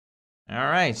All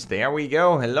right, there we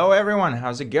go. Hello everyone,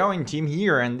 how's it going? Team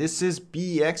here, and this is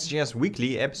BxJS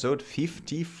Weekly episode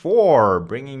 54,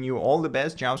 bringing you all the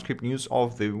best JavaScript news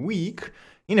of the week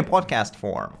in a podcast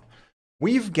form.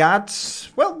 We got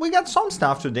some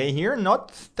stuff today here,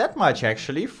 not that much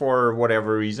actually, for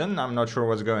whatever reason. I'm not sure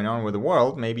what's going on with the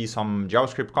world. Maybe some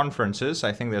JavaScript conferences.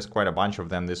 I think there's quite a bunch of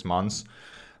them this month.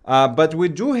 But we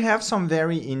do have some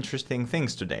very interesting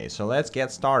things today, so let's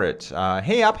get started.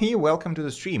 Hey up here, welcome to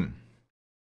the stream.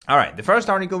 All right, the first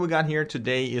article we got here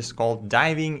today is called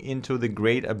Diving into the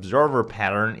Great Observer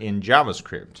Pattern in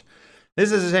JavaScript.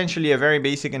 This is essentially a very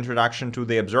basic introduction to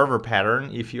the observer pattern.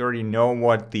 If you already know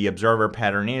what the observer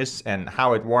pattern is and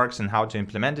how it works and how to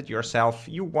implement it yourself,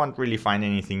 you won't really find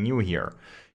anything new here.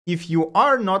 If you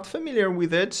are not familiar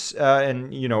with it,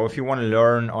 and if you want to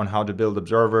learn on how to build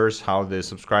observers, how the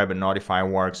subscribe and notify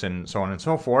works, and so on and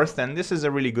so forth, then this is a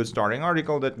really good starting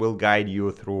article that will guide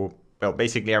you through, well,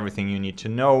 basically everything you need to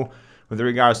know with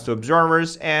regards to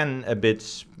observers and a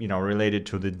bit, related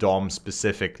to the DOM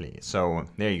specifically. So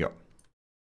there you go.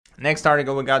 Next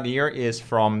article we got here is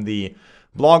from the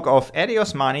blog of Eddie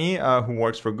Osmani, who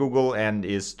works for Google and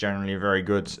is generally a very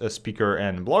good speaker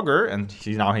and blogger. And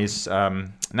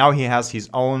now he has his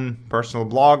own personal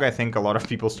blog. I think a lot of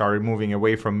people started moving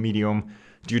away from Medium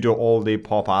due to all the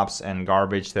pop-ups and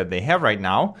garbage that they have right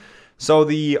now. So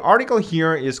the article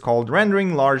here is called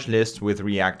Rendering Large Lists with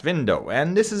React Window.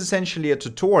 And this is essentially a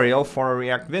tutorial for a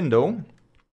React window,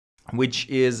 which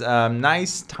is a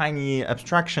nice tiny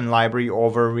abstraction library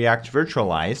over React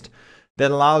Virtualized that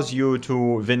allows you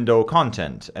to window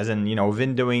content, as in,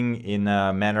 windowing in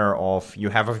a manner of you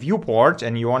have a viewport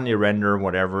and you only render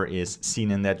whatever is seen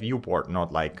in that viewport,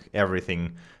 not like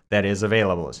everything that is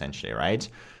available essentially, right?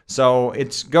 So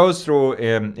it goes through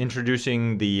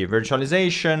introducing the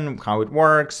virtualization, how it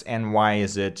works, and why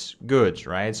is it good,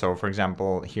 right? So for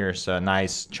example, here's a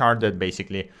nice chart that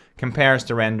basically compares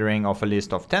the rendering of a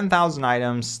list of 10,000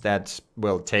 items that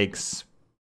takes,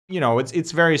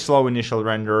 it's very slow initial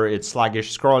render, it's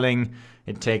sluggish scrolling,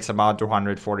 it takes about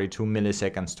 242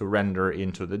 milliseconds to render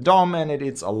into the DOM, and it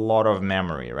eats a lot of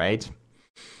memory, right?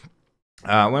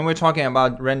 When we're talking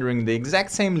about rendering the exact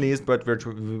same list but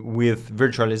with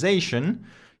virtualization,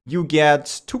 you get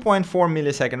 2.4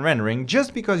 millisecond rendering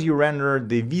just because you render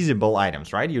the visible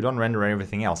items, right? You don't render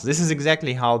everything else. This is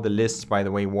exactly how the lists, by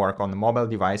the way, work on the mobile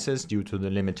devices due to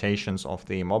the limitations of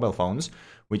the mobile phones,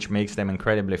 which makes them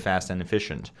incredibly fast and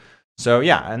efficient. So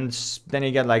yeah, and then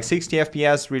you get like 60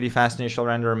 FPS, really fast initial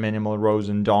render, minimal rows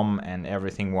in DOM, and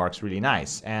everything works really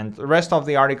nice. And the rest of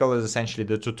the article is essentially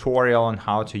the tutorial on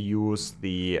how to use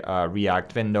the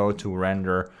React window to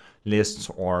render lists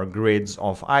or grids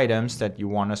of items that you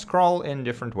want to scroll in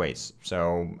different ways.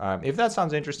 So if that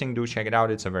sounds interesting, do check it out.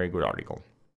 It's a very good article.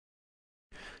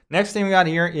 Next thing we got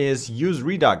here is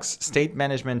useRedux, state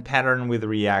management pattern with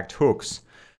React hooks.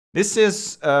 This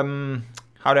is,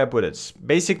 how do I put it?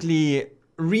 Basically,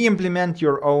 re-implement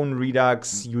your own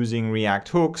Redux using React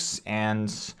hooks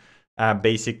and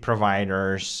basic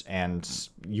providers, and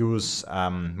use,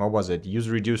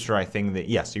 useReducer, I think. The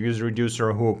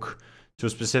useReducer hook to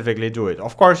specifically do it.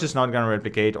 Of course, it's not going to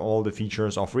replicate all the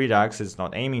features of Redux. It's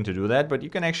not aiming to do that, but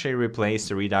you can actually replace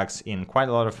the Redux in quite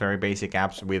a lot of very basic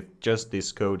apps with just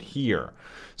this code here.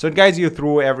 So it guides you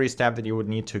through every step that you would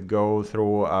need to go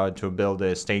through to build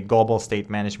a global state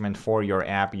management for your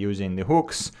app using the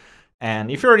hooks. And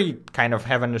if you already kind of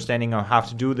have understanding of how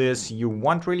to do this, you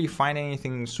won't really find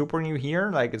anything super new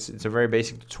here. Like it's a very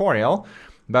basic tutorial.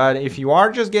 But if you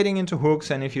are just getting into hooks,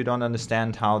 and if you don't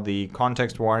understand how the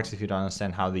context works, if you don't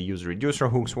understand how the useReducer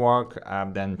hooks work,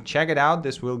 then check it out.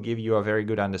 This will give you a very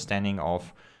good understanding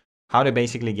of how to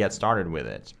basically get started with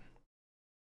it.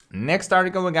 Next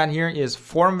article we got here is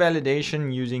form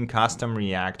validation using custom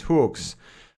React hooks.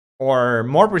 Or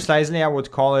more precisely, I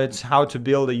would call it how to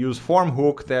build a use form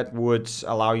hook that would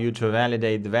allow you to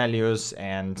validate the values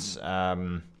and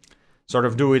sort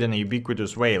of do it in a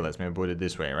ubiquitous way. Let me put it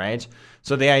this way, right?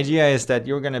 So the idea is that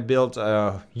you're going to build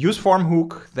a use form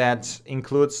hook that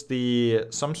includes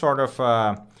some sort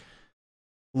of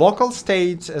local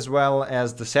state as well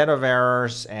as the set of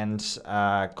errors and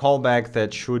callback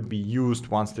that should be used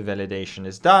once the validation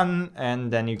is done, and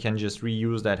then you can just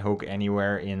reuse that hook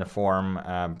anywhere in a form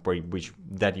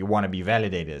that you want to be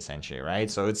validated, essentially, right?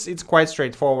 So it's quite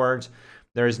straightforward.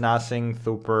 There is nothing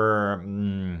super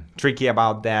tricky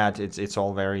about that. It's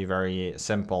all very, very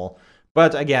simple.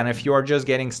 But again, if you are just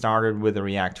getting started with the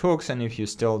React hooks, and if you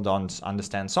still don't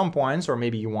understand some points, or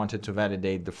maybe you wanted to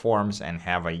validate the forms and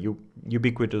have a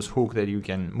ubiquitous hook that you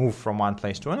can move from one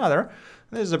place to another,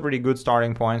 this is a pretty good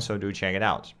starting point, so do check it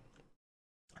out.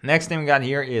 Next thing we got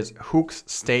here is hooks,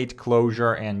 state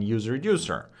closure, and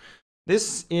useReducer.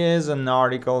 This is an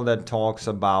article that talks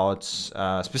about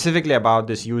specifically about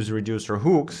this useReducer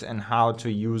hooks and how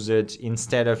to use it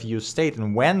instead of use state,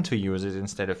 and when to use it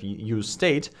instead of use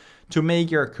state to make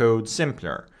your code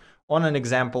simpler. On an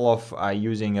example of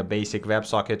using a basic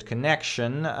WebSocket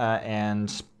connection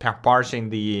and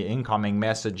parsing the incoming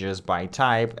messages by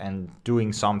type and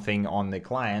doing something on the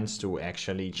clients to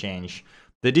actually change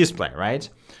the display, right?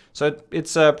 So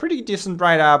it's a pretty decent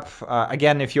write-up.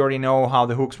 Again, if you already know how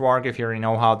the hooks work, if you already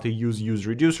know how to use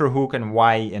useReducer hook and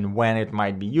why and when it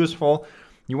might be useful,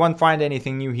 you won't find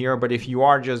anything new here. But if you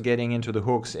are just getting into the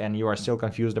hooks and you are still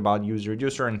confused about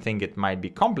useReducer and think it might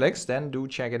be complex, then do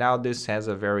check it out. This has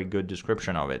a very good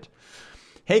description of it.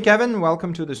 Hey, Kevin,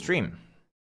 welcome to the stream.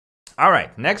 All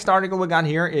right, next article we got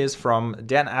here is from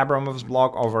Dan Abramov's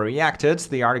blog Overreacted.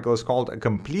 The article is called A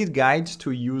Complete Guide to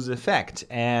useEffect.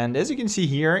 And as you can see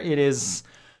here, it is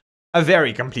a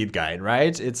very complete guide,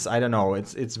 right? It's, I don't know,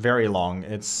 it's very long.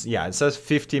 It's, yeah, it says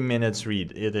 50 minutes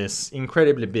read. It is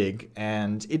incredibly big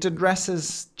and it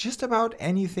addresses just about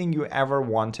anything you ever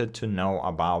wanted to know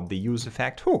about the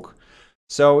useEffect hook.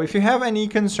 So if you have any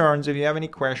concerns, if you have any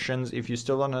questions, if you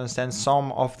still don't understand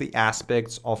some of the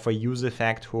aspects of a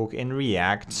useEffect hook in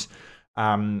React,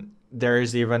 there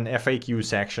is even an FAQ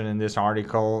section in this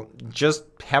article. Just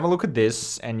have a look at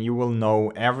this and you will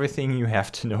know everything you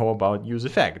have to know about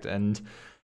useEffect. And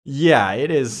yeah,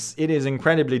 it is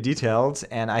incredibly detailed,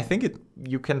 and I think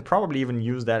you can probably even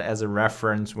use that as a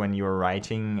reference when you're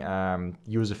writing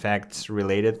useEffect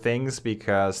related things,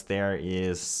 because there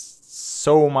is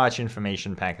so much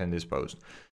information packed in this post.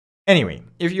 Anyway,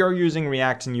 if you're using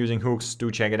React and using hooks,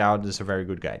 do check it out. This is a very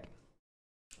good guide.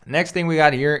 Next thing we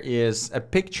got here is a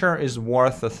picture is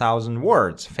worth 1,000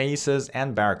 words, faces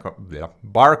and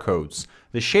barcodes,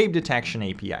 the shape detection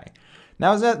API.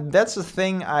 Now that's a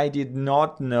thing I did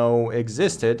not know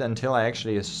existed until I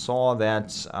actually saw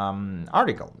that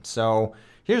article. So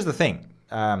here's the thing.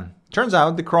 Turns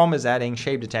out the Chrome is adding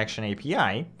shape detection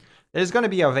API that is going to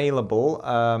be available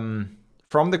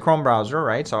from the Chrome browser,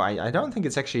 right? So I don't think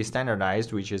it's actually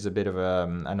standardized, which is a bit of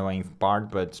an annoying part,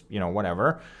 but you know,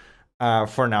 whatever.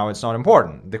 For now, it's not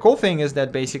important. The cool thing is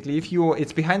that basically,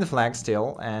 it's behind the flag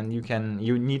still, and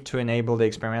you need to enable the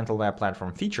experimental web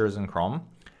platform features in Chrome.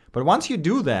 But once you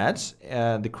do that,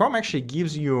 the Chrome actually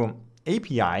gives you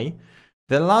API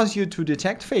that allows you to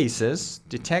detect faces,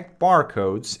 detect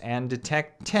barcodes, and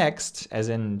detect text, as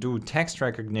in do text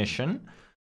recognition,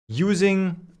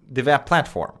 using the web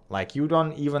platform. Like, you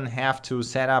don't even have to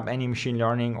set up any machine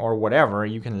learning or whatever.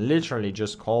 You can literally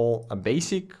just call a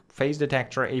basic face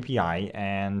detector API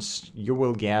and you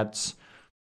will get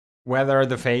whether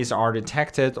the face are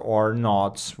detected or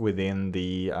not within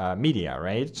the media,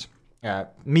 right?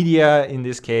 Media, in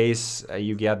this case,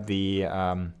 you get the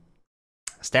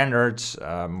standard,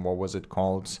 what was it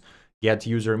called? Get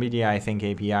user media, I think,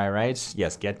 API, right?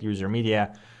 Yes, get user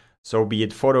media. So be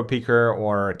it photo picker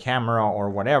or camera or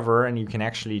whatever, and you can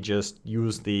actually just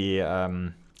use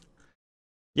the,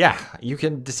 you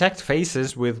can detect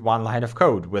faces with one line of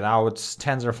code without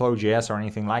TensorFlow.js or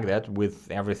anything like that, with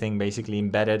everything basically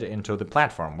embedded into the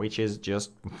platform, which is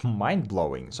just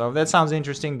mind-blowing. So if that sounds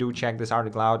interesting, do check this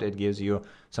article out. It gives you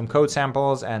some code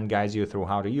samples and guides you through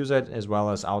how to use it, as well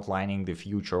as outlining the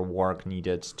future work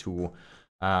needed to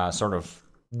sort of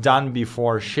done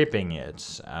before shipping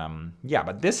it. Yeah,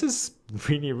 but this is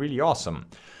really, really awesome.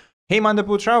 Hey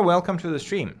Mandaputra, welcome to the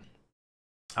stream.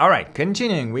 All right,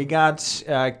 continuing, we got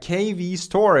KV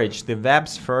Storage, the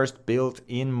web's first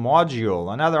built-in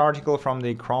module. Another article from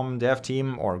the Chrome dev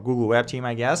team, or Google web team,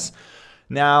 I guess.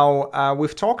 Now,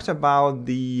 we've talked about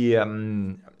the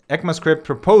ECMAScript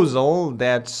proposal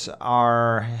that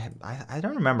are, I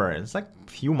don't remember, it's like a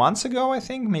few months ago, I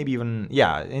think, maybe even,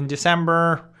 yeah, in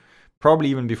December, probably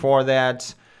even before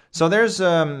that. So there's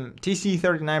a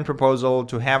TC39 proposal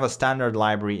to have a standard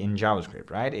library in JavaScript,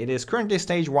 right? It is currently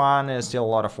stage 1, there's still a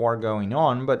lot of work going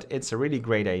on, but it's a really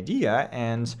great idea.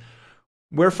 And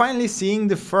we're finally seeing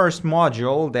the first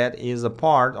module that is a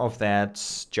part of that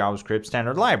JavaScript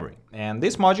standard library. And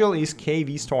this module is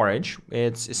KV Storage.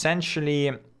 It's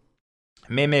essentially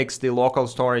mimics the local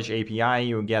storage API.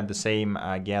 You get the same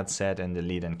get, set, and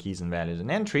delete, and keys and values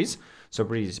and entries. So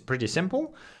pretty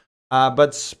simple.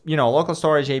 But, you know, local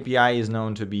storage API is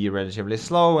known to be relatively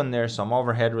slow, and there's some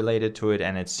overhead related to it,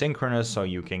 and it's synchronous, so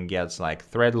you can get like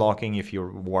thread locking if you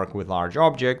work with large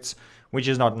objects, which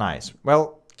is not nice.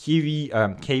 Well,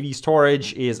 KV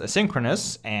storage is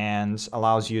asynchronous and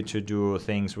allows you to do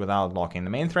things without locking the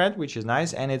main thread, which is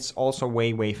nice, and it's also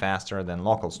way, way faster than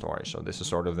local storage. So this is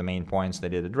sort of the main points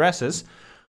that it addresses.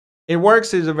 It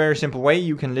works in a very simple way.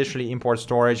 You can literally import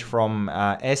storage from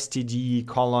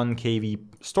std::kv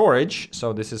storage.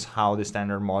 So this is how the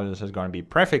standard modules is going to be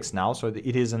prefixed now. So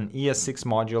it is an ES6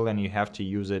 module and you have to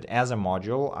use it as a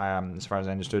module. As far as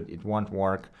I understood, it won't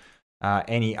work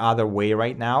any other way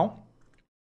right now.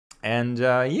 And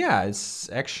yeah, it's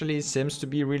actually seems to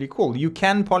be really cool. You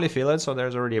can polyfill it, so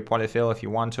there's already a polyfill if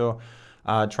you want to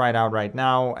try it out right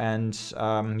now. And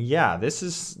yeah, this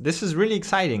is really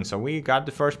exciting. So we got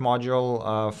the first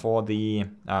module for the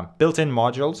built-in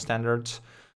module. Standard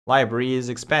library is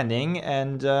expanding,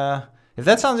 and if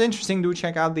that sounds interesting, do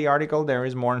check out the article. There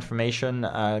is more information,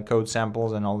 code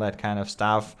samples and all that kind of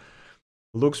stuff.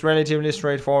 Looks relatively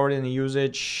straightforward in the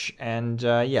usage, and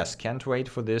yes, can't wait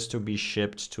for this to be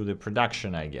shipped to the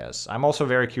production, I guess. I'm also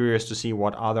very curious to see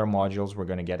what other modules we're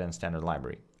going to get in standard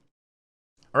library.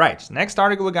 All right, next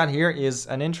article we got here is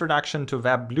an introduction to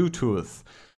WebBluetooth.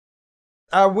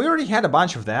 We already had a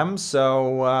bunch of them,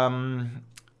 so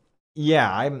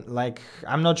yeah,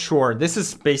 I'm not sure. This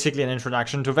is basically an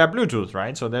introduction to WebBluetooth,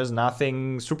 right? So there's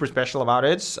nothing super special about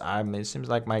it. It seems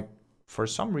like for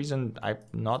some reason, I'm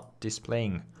not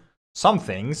displaying some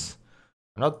things.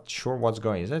 I'm not sure what's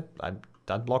going. Is it?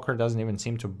 That blocker doesn't even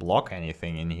seem to block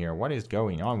anything in here. What is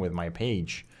going on with my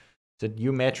page? The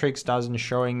uMetrics doesn't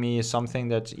showing me something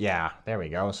that, yeah, there we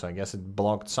go. So I guess it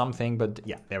blocked something, but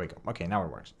yeah, there we go. Okay, now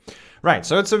it works. Right,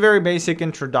 so it's a very basic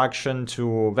introduction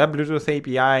to WebBluetooth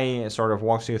API. It sort of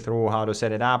walks you through how to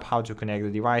set it up, how to connect the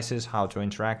devices, how to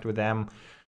interact with them.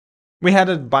 We had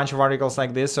a bunch of articles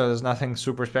like this, so there's nothing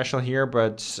super special here,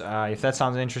 but if that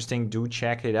sounds interesting, do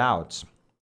check it out.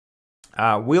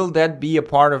 Will that be a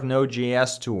part of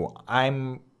Node.js too?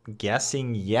 I'm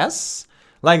guessing yes.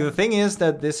 Like, the thing is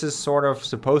that this is sort of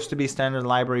supposed to be standard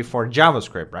library for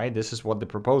JavaScript, right? This is what the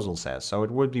proposal says. So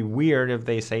it would be weird if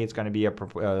they say it's going to be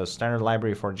a standard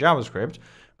library for JavaScript,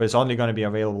 but it's only going to be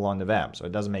available on the web. So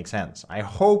it doesn't make sense. I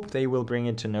hope they will bring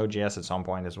it to Node.js at some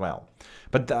point as well.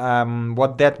 But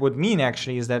what that would mean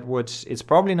actually is that it's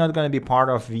probably not going to be part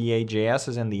of V8.js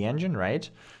as in the engine, right?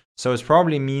 So it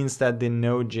probably means that the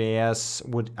Node.js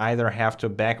would either have to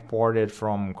backport it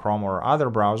from Chrome or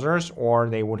other browsers, or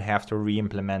they would have to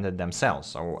re-implement it themselves.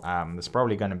 So it's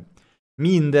probably going to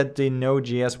mean that the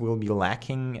Node.js will be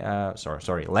lagging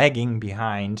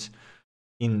behind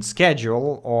in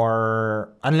schedule,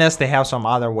 or unless they have some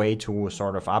other way to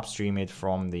sort of upstream it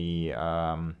from the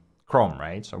Chrome,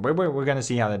 right? So we're going to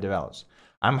see how that develops.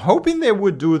 I'm hoping they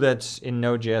would do that in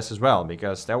Node.js as well,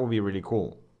 because that would be really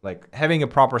cool. Like, having a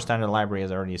proper standard library,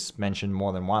 as I already mentioned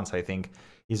more than once, I think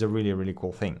is a really, really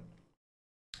cool thing.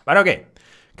 But okay,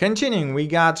 continuing, we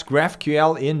got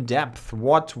GraphQL in depth,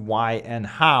 what, why, and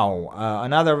how.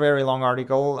 Another very long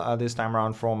article, this time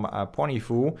around from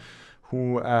Ponyfu,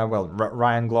 who,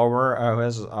 Ryan Glover, who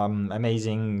has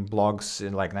amazing blogs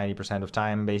in like 90% of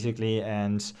time, basically.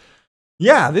 And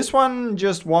yeah, this one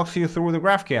just walks you through the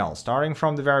GraphQL, starting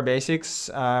from the very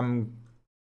basics,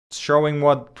 showing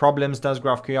what problems does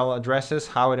GraphQL addresses,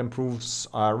 how it improves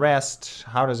REST,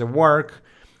 how does it work,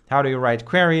 how do you write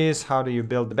queries, how do you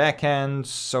build the backend.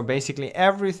 So basically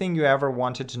everything you ever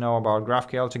wanted to know about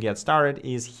GraphQL to get started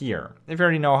is here. If you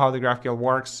already know how the GraphQL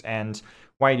works and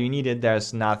why do you need it,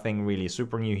 there's nothing really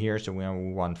super new here, so we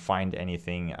won't find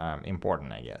anything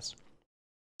important, I guess.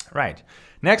 Right,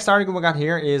 next article we got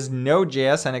here is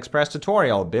Node.js and Express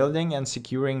tutorial, building and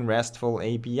securing RESTful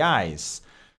APIs.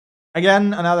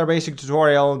 Again, another basic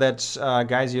tutorial that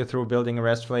guides you through building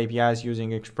RESTful APIs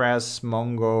using Express,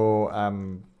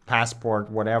 Mongo, Passport,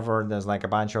 whatever. There's like a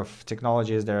bunch of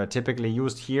technologies that are typically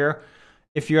used here.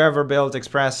 If you ever build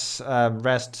Express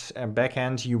REST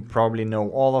backend, you probably know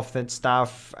all of that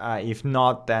stuff. If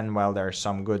not, then, well, there's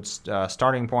some good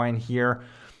starting point here.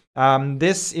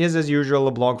 This is, as usual,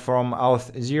 a blog from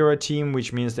Auth0 team,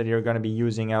 which means that you're going to be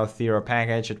using Auth0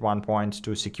 package at one point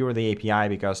to secure the API,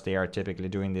 because they are typically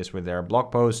doing this with their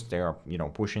blog posts. They are,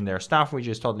 pushing their stuff, which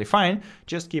is totally fine.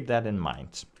 Just keep that in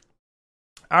mind.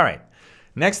 All right.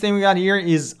 Next thing we got here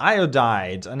is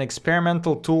Iodide, an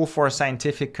experimental tool for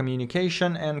scientific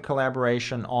communication and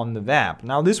collaboration on the web.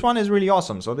 Now, this one is really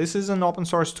awesome. So this is an open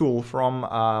source tool from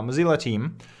Mozilla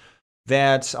team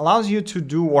that allows you to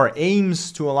do, or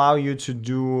aims to allow you to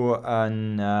do,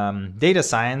 data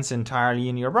science entirely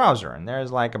in your browser. And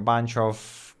there's like a bunch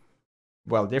of,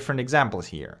 well, different examples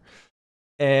here.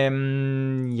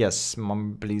 Yes,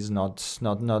 please not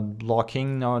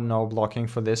blocking, no blocking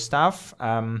for this stuff.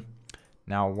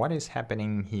 Now, what is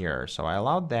happening here? So I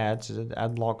allowed that. Is it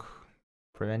ad block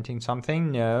preventing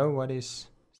something? No. What is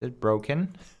it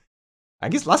broken? I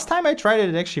guess last time I tried it,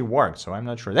 it actually worked, so I'm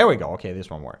not sure. There we go. Okay,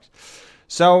 this one works.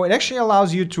 So it actually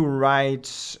allows you to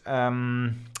write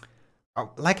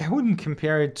like I wouldn't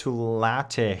compare it to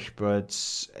LaTeX, but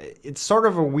it's sort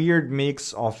of a weird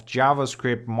mix of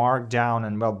JavaScript, Markdown,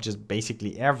 and well, just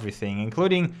basically everything,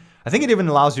 including, I think it even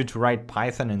allows you to write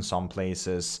Python in some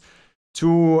places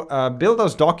to build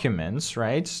those documents,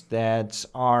 right, that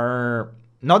are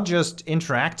not just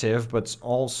interactive, but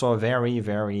also very,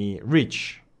 very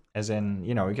rich. As in,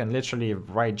 you can literally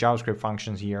write JavaScript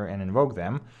functions here and invoke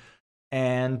them.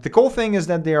 And the cool thing is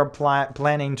that they are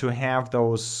planning to have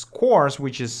those cores,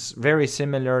 which is very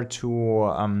similar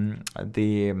to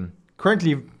the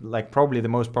currently, like, probably the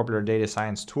most popular data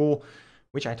science tool,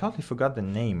 which I totally forgot the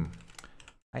name.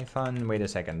 Python, wait a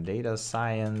second, data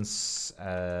science.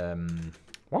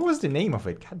 What was the name of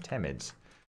it? God damn it.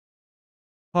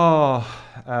 Oh,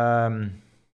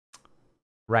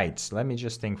 right. Let me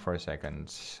just think for a second.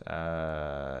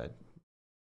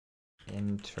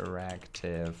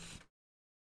 Interactive.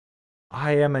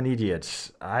 I am an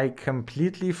idiot. I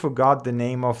completely forgot the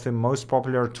name of the most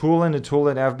popular tool and the tool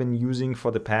that I've been using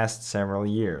for the past several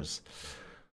years.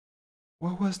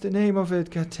 What was the name of it?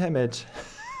 God damn it.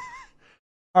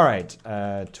 All right,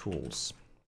 tools.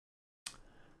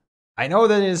 I know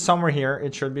that it is somewhere here.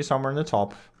 It should be somewhere in the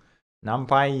top.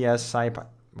 NumPy, yes, SciPy.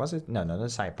 Was it? No, not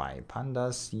SciPy.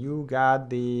 Pandas, you got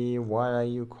the, what do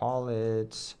you call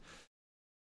it?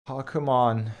 Oh, come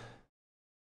on.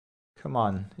 Come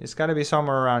on. It's got to be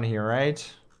somewhere around here,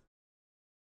 right?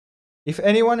 If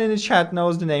anyone in the chat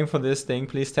knows the name for this thing,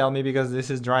 please tell me, because this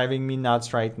is driving me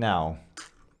nuts right now.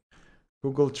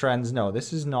 Google Trends, no.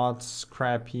 This is not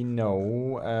Scrappy,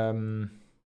 no.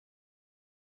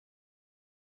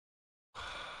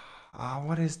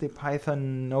 What is the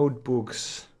Python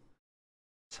notebooks?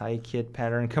 Scikit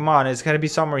pattern. Come on, it's got to be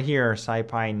somewhere here.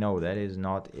 SciPy, no, that is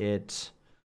not it.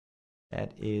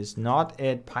 That is not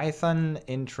it. Python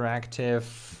interactive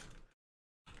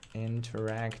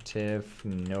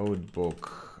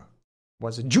notebook.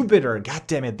 Was it Jupyter? God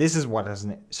damn it, this is what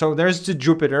isn't it. So there's the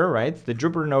Jupyter, right? The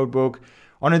Jupyter notebook.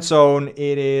 On its own,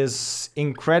 it is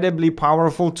incredibly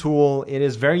powerful tool. It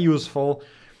is very useful.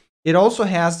 It also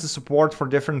has the support for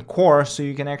different cores, so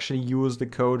you can actually use the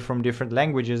code from different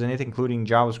languages in it, including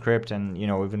JavaScript and,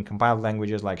 even compiled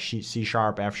languages like C#,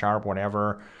 F#,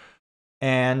 whatever.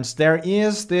 And there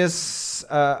is this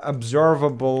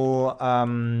observable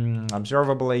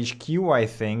HQ, I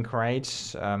think,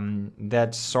 right?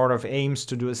 That sort of aims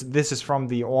to do this. Is from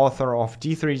the author of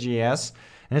D3JS.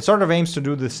 And it sort of aims to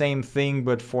do the same thing,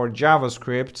 but for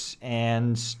JavaScript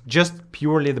and just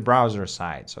purely the browser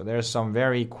side. So there's some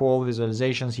very cool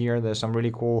visualizations here. There's some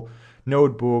really cool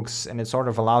notebooks, and it sort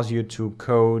of allows you to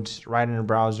code right in the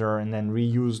browser and then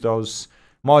reuse those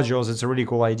modules. It's a really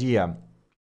cool idea.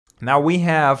 Now we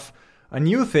have a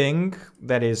new thing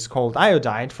that is called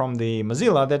Iodide from the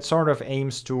Mozilla that sort of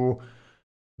aims to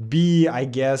be, I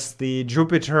guess, the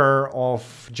Jupyter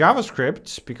of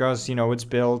JavaScript, because, it's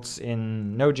built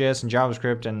in Node.js and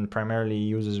JavaScript and primarily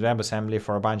uses WebAssembly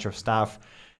for a bunch of stuff.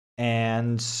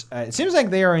 And it seems like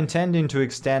they are intending to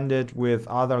extend it with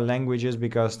other languages,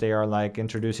 because they are like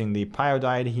introducing the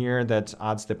Iodide here that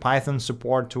adds the Python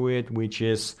support to it, which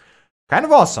is kind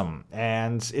of awesome.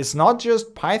 And it's not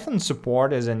just Python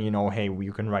support, as in, hey,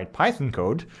 you can write Python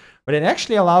code, but it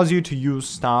actually allows you to use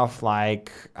stuff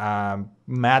like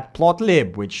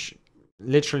matplotlib, which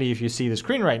literally, if you see the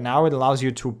screen right now, it allows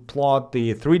you to plot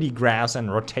the 3D graphs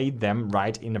and rotate them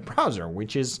right in the browser,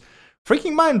 which is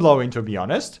freaking mind-blowing, to be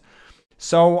honest.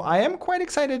 So I am quite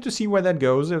excited to see where that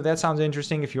goes. If that sounds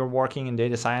interesting, if you're working in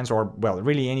data science or, well,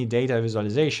 really any data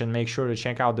visualization, make sure to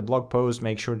check out the blog post,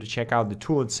 make sure to check out the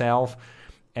tool itself.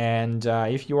 And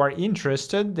if you are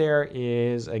interested, there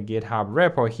is a GitHub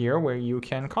repo here where you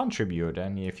can contribute.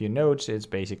 And if you note, it's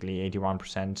basically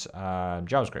 81%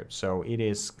 JavaScript. So it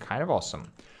is kind of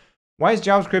awesome. Why is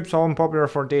JavaScript so unpopular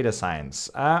for data science?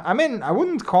 I mean, I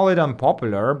wouldn't call it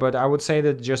unpopular, but I would say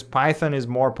that just Python is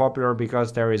more popular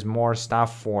because there is more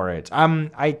stuff for it.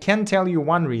 I can tell you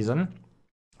one reason.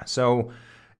 So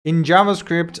in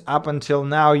JavaScript, up until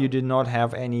now, you did not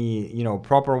have any,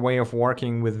 proper way of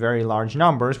working with very large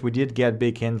numbers. We did get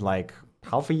big hint like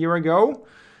half a year ago.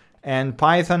 And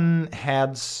Python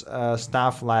had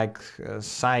stuff like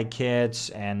scikit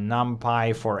and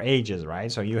NumPy for ages,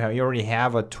 right? So you already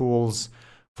have a tools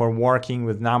for working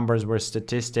with numbers where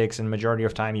statistics, and majority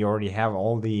of time you already have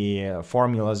all the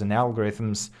formulas and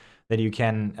algorithms that you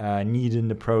can need in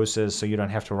the process, so you don't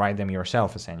have to write them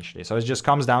yourself, essentially. So it just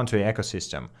comes down to the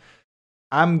ecosystem.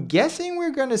 I'm guessing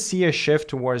we're going to see a shift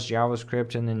towards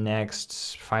JavaScript in the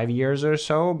next 5 years or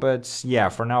so. But yeah,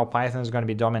 for now, Python is going to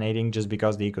be dominating just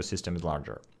because the ecosystem is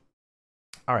larger.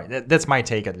 All right, that's my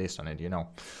take, at least, on it,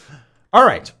 All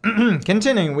right,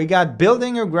 continuing, we got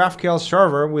building a GraphQL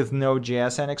server with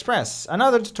Node.js and Express.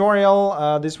 Another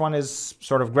tutorial, this one is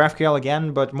sort of GraphQL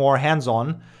again, but more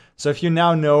hands-on. So if you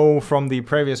now know from the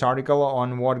previous article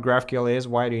on what GraphQL is,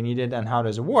 why do you need it, and how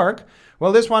does it work,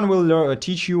 well, this one will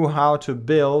teach you how to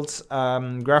build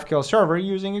GraphQL server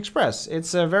using Express.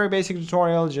 It's a very basic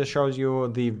tutorial, just shows you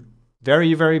the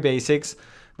very, very basics.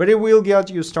 But it will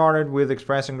get you started with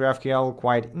Express and GraphQL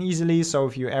quite easily, so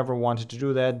if you ever wanted to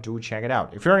do that, do check it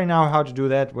out. If you already know how to do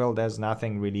that, well, there's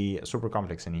nothing really super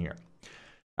complex in here.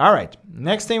 All right,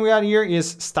 next thing we got here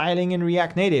is styling in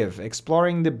React Native,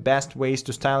 exploring the best ways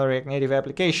to style a React Native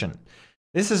application.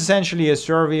 This is essentially a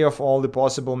survey of all the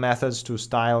possible methods to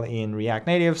style in React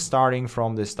Native, starting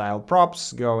from the style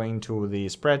props, going to the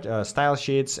style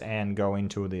sheets, and going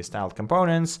to the styled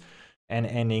components, and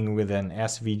ending with an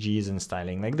SVGs and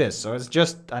styling like this. So it's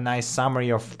just a nice summary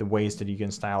of the ways that you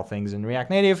can style things in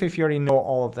React Native. If you already know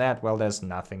all of that, well, there's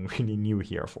nothing really new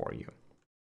here for you.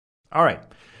 All right,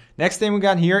 next thing we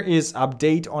got here is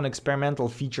update on experimental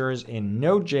features in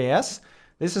Node.js.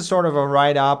 This is sort of a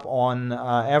write-up on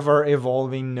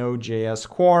ever-evolving Node.js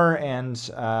core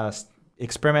and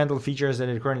experimental features that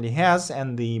it currently has,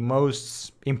 and the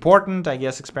most important, I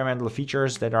guess, experimental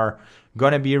features that are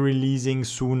gonna be releasing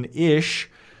soon-ish,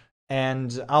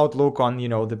 and outlook on, you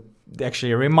know,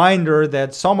 actually a reminder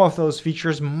that some of those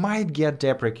features might get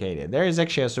deprecated. There is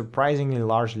actually a surprisingly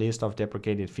large list of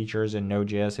deprecated features in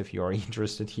Node.js if you are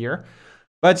interested here.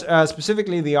 But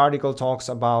specifically, the article talks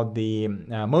about the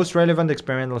most relevant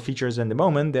experimental features in the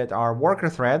moment that are worker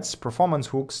threads, performance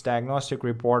hooks, diagnostic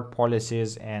report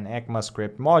policies, and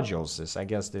ECMAScript modules. I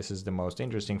guess this is the most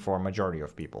interesting for a majority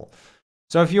of people.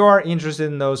 So if you are interested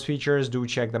in those features, do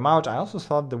check them out. I also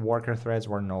thought the worker threads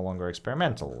were no longer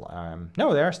experimental.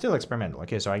 No, they are still experimental.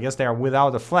 Okay, so I guess they are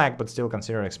without a flag, but still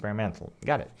considered experimental.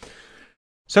 Got it.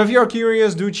 So if you're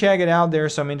curious, do check it out. There are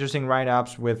some interesting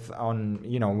write-ups with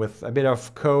a bit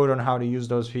of code on how to use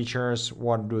those features,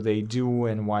 what do they do,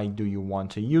 and why do you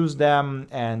want to use them,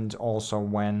 and also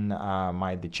when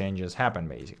might the changes happen,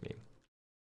 basically.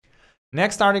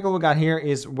 Next article we got here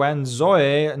is when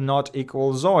Zoe not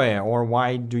equal Zoe, or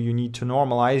why do you need to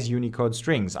normalize Unicode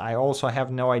strings. I also have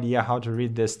no idea how to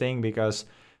read this thing because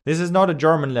this is not a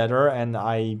German letter, and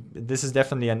this is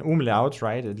definitely an umlaut,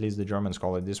 right? At least the Germans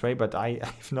call it this way, but I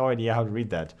have no idea how to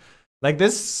read that. Like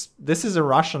this is a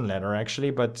Russian letter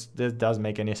actually, but this doesn't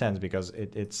make any sense because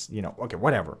it's, you know, okay,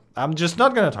 whatever. I'm just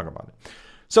not gonna talk about it.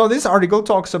 So this article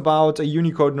talks about a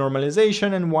Unicode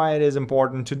normalization and why it is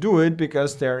important to do it,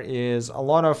 because there is a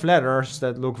lot of letters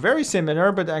that look very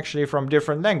similar, but actually from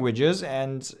different languages,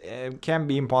 and it can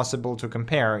be impossible to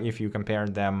compare if you compare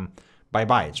them by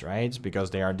bytes, right? Because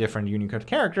they are different Unicode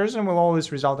characters and will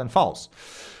always result in false.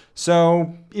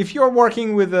 So if you're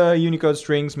working with Unicode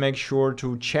strings, make sure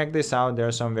to check this out. There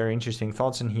are some very interesting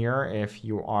thoughts in here. If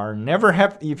you never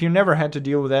had to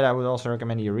deal with that, I would also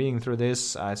recommend you reading through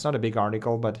this. It's not a big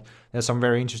article, but there's some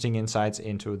very interesting insights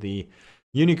into the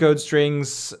Unicode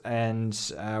strings and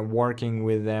working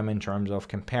with them in terms of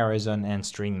comparison and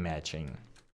string matching.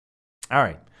 All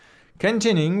right.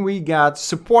 Continuing, we got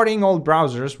supporting all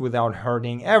browsers without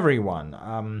hurting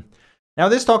everyone. Now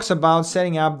this talks about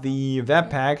setting up the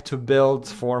Webpack to build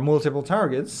for multiple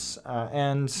targets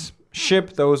and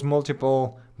ship those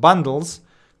multiple bundles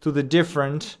to the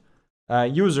different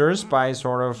users by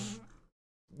sort of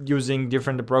using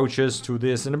different approaches to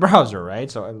this in the browser,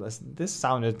 right? So this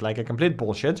sounded like a complete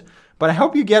bullshit, but I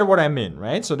hope you get what I mean,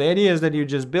 right? So the idea is that you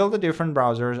just build a different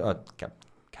browsers. God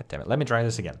damn it, let me try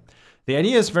this again. The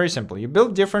idea is very simple. You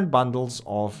build different bundles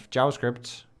of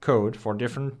JavaScript code for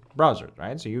different browsers,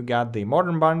 right? So you got the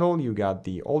modern bundle, you got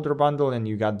the older bundle, and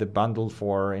you got the bundle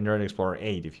for Internet Explorer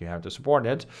 8 if you have to support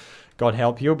it. God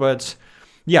help you. But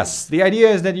yes, the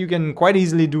idea is that you can quite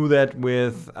easily do that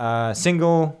with a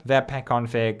single Webpack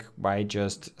config by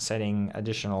just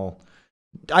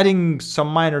adding some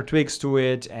minor tweaks to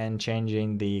it and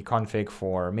changing the config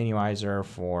for minimizer,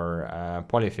 for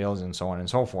polyfills, and so on and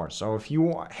so forth. So if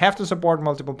you have to support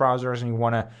multiple browsers and you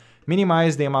want to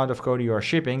minimize the amount of code you are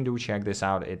shipping, do check this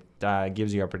out. It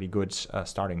gives you a pretty good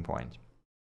starting point.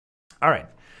 All right.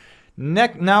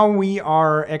 Now we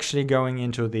are actually going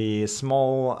into the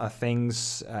small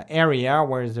things area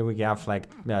where we have like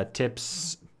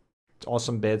tips,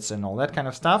 awesome bits, and all that kind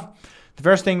of stuff. The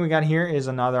first thing we got here is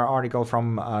another article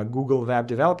from Google Web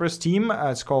Developers team.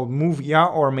 It's called Move Yeah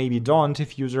or Maybe Don't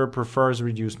if user prefers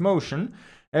reduced motion.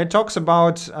 And it talks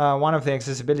about one of the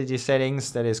accessibility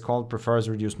settings that is called prefers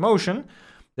reduced motion.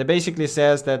 That basically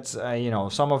says that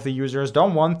some of the users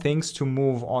don't want things to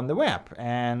move on the web.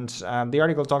 And the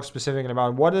article talks specifically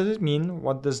about what does it mean?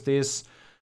 What does this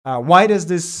Why does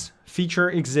this feature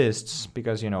exist?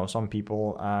 Because, you know, some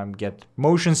people get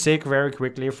motion sick very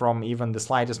quickly from even the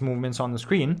slightest movements on the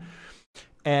screen.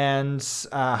 And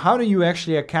how do you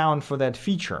actually account for that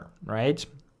feature, right?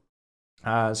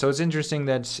 So it's interesting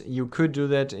that you could do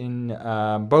that in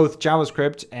both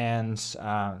JavaScript and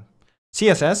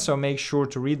CSS. So make sure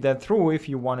to read that through if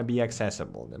you want to be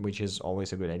accessible, which is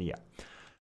always a good idea.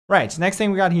 Right, next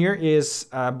thing we got here is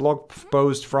a blog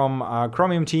post from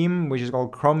Chromium team, which is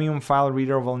called Chromium File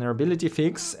Reader Vulnerability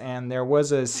Fix. And there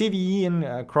was a CVE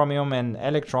in Chromium and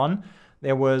Electron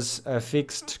that was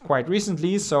fixed quite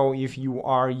recently. So if you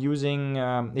are using,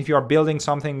 if you are building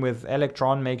something with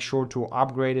Electron, make sure to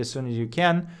upgrade as soon as you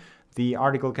can. The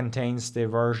article contains the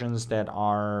versions that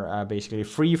are basically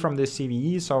free from this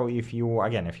CVE. So if you,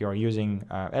 again, if you are using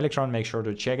Electron, make sure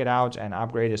to check it out and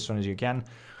upgrade as soon as you can.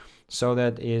 So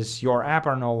that is your app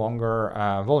are no longer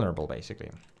vulnerable, basically.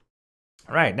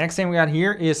 All right, next thing we got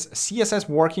here is CSS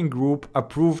working group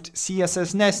approved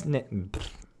CSS nest.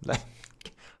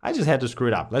 I just had to screw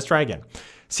it up. Let's try again.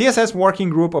 CSS working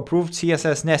group approved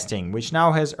CSS nesting, which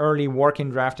now has early working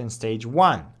draft in stage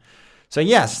 1. So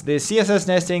yes, the CSS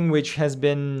nesting, which has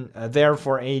been there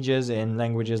for ages in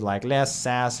languages like Less,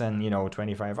 Sass, and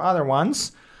 25 other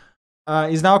ones,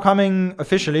 is now coming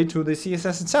officially to the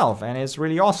CSS itself, and it's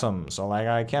really awesome. So like,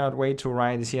 I cannot wait to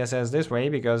write the CSS this way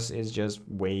because it's just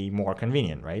way more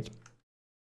convenient, right?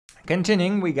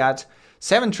 Continuing, we got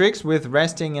 7 tricks with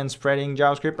resting and spreading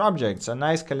JavaScript objects. A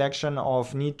nice collection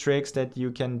of neat tricks that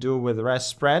you can do with REST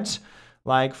spreads.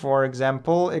 Like, for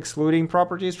example, excluding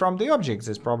properties from the objects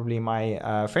is probably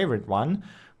my favorite one,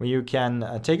 where you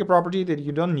can take a property that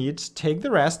you don't need, take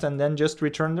the rest, and then just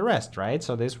return the rest, right?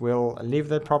 So this will leave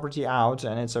that property out,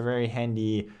 and it's a very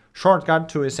handy shortcut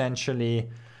to essentially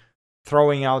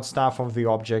throwing out stuff of the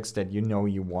objects that you know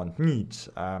you won't need.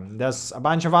 There's a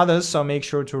bunch of others, so make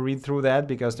sure to read through that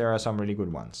because there are some really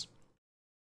good ones.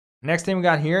 Next thing we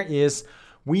got here is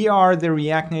we are the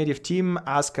React Native team,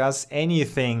 ask us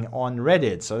anything on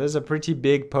Reddit. So there's a pretty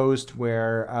big post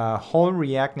where a whole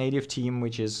React Native team,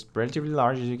 which is relatively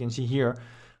large, as you can see here,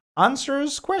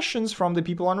 answers questions from the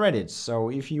people on Reddit. So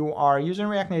if you are using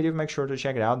React Native, make sure to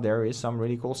check it out. There is some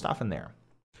really cool stuff in there.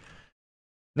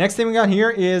 Next thing we got here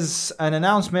is an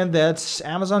announcement that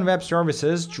Amazon Web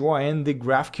Services joined the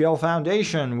GraphQL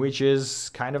Foundation, which is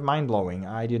kind of mind-blowing.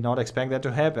 I did not expect that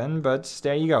to happen, but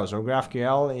there you go. So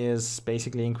GraphQL is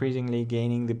basically increasingly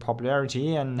gaining the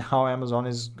popularity, and now Amazon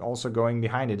is also going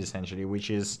behind it, essentially, which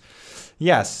is,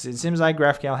 yes, it seems like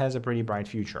GraphQL has a pretty bright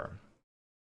future.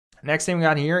 Next thing we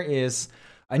got here is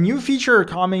a new feature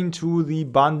coming to the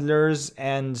bundlers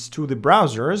and to the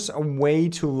browsers, a way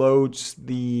to load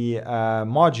the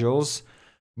modules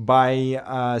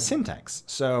by syntax.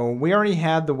 So we already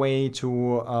had the way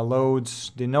to load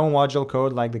the no module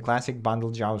code like the classic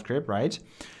bundled JavaScript, right?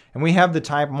 And we have the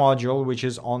type module, which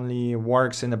is only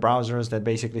works in the browsers that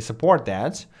basically support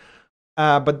that.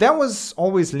 But that was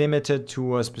always limited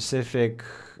to a specific,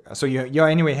 so you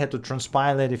anyway had to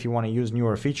transpile it if you want to use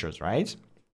newer features, right?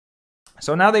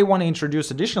 So now they want to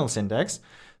introduce additional syntax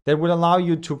that would allow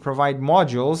you to provide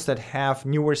modules that have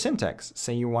newer syntax.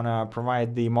 Say you want to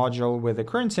provide the module with the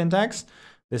current syntax.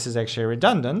 This is actually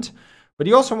redundant. But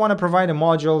you also want to provide a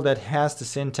module that has the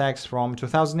syntax from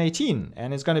 2018.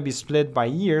 And it's going to be split by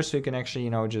year. So you can actually,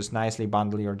 just nicely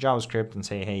bundle your JavaScript and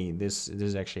say, hey, this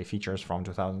is actually features from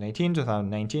 2018,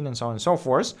 2019, and so on and so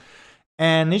forth.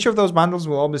 And each of those bundles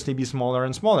will obviously be smaller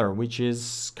and smaller, which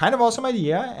is kind of awesome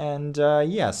idea. And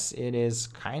yes, it is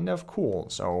kind of cool.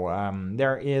 So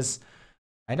there is,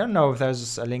 I don't know if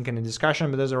there's a link in the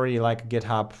discussion, but there's already like a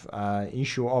GitHub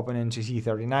issue open in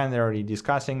TC39. They're already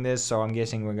discussing this. So I'm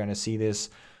guessing we're going to see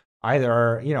this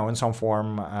either, in some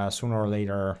form sooner or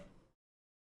later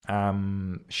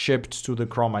shipped to the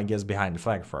Chrome, I guess, behind the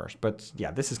flag first. But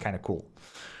yeah, this is kind of cool.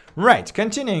 Right,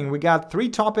 continuing, we got 3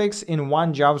 topics in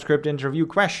one JavaScript interview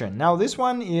question. Now, this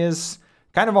one is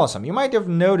kind of awesome. You might have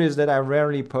noticed that I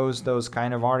rarely post those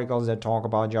kind of articles that talk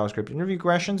about JavaScript interview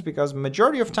questions because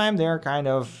majority of time they're kind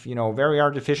of, very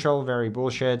artificial, very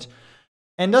bullshit,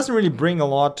 and doesn't really bring a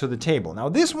lot to the table. Now,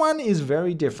 this one is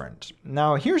very different.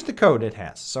 Now, here's the code it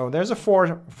has. So there's a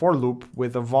for loop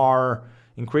with a var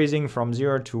increasing from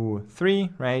 0 to 3,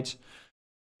 right?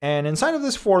 And inside of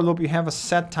this for loop, you have a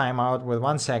set timeout with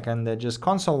 1 second that just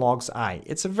console logs I.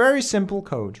 It's a very simple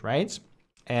code, right?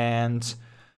 And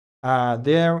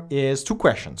there is 2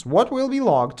 questions. What will be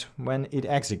logged when it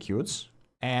executes?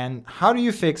 And how do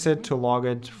you fix it to log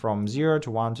it from 0 to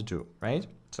 1 to 2, right?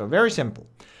 So very simple.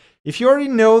 If you already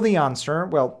know the answer,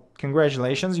 well,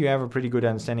 congratulations, you have a pretty good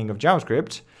understanding of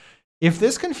JavaScript. If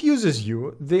this confuses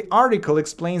you, the article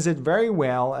explains it very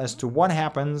well as to what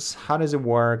happens, how does it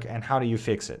work, and how do you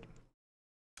fix it.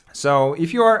 So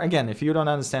if you don't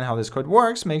understand how this code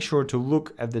works, make sure to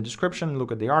look at the description,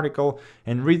 look at the article,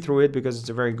 and read through it, because it's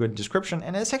a very good description.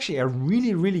 And it's actually a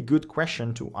really, really good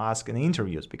question to ask in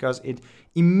interviews, because it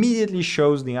immediately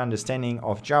shows the understanding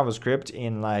of JavaScript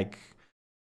in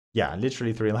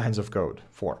literally 3 lines of code.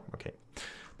 4, okay.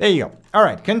 There you go. All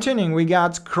right, continuing, we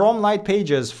got Chrome Light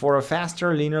Pages for a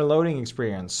faster, leaner loading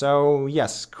experience. So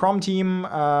yes, Chrome team,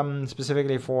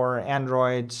 specifically for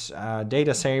Android,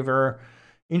 data saver,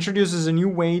 introduces a new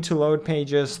way to load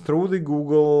pages through the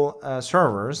Google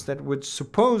servers that would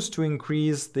supposed to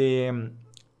increase the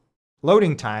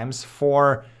loading times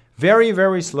for very,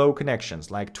 very slow connections,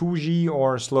 like 2G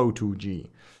or slow 2G,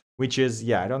 which is,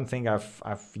 I don't think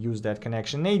I've used that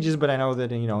connection in ages, but I know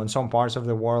that, in some parts of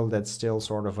the world, that's still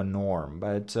sort of a norm.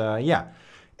 But it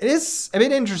is a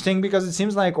bit interesting, because it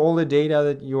seems like all the data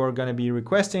that you're going to be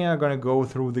requesting are going to go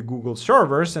through the Google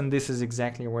servers, and this is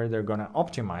exactly where they're going to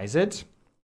optimize it.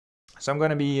 So I'm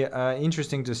going to be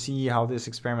interesting to see how this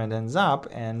experiment ends up,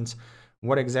 and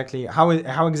how exactly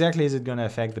is it going to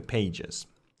affect the pages.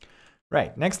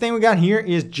 Right, next thing we got here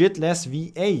is Jitless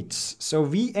V8. So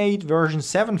V8 version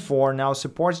 7.4 now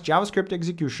supports JavaScript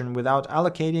execution without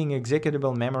allocating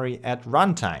executable memory at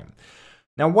runtime.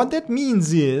 Now what that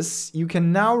means is you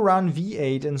can now run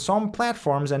V8 in some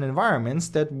platforms and environments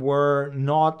that were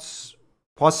not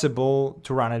possible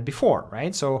to run it before,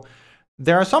 right? So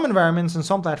there are some environments and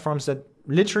some platforms that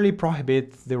literally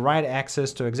prohibit the right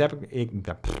access to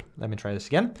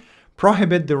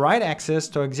prohibit the right access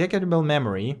to executable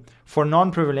memory for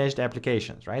non-privileged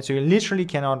applications, right? So you literally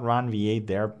cannot run V8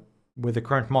 there with the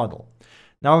current model.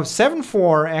 Now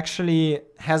 7.4 actually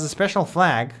has a special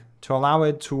flag to allow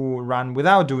it to run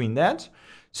without doing that.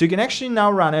 So you can actually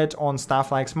now run it on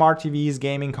stuff like smart TVs,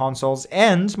 gaming consoles,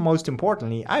 and most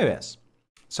importantly, iOS.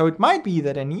 So it might be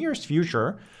that in the near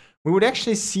future, we would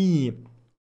actually see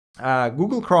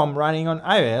Google Chrome running on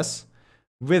iOS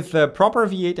with the proper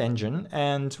V8 engine.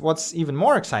 And what's even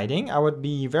more exciting, I would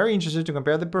be very interested to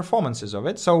compare the performances of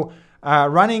it. So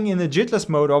running in the jitless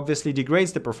mode obviously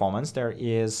degrades the performance. There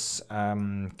is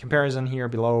comparison here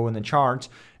below in the chart,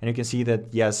 and you can see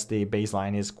that, yes, the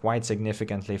baseline is quite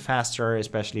significantly faster,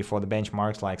 especially for the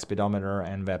benchmarks like speedometer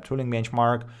and web tooling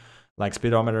benchmark. Like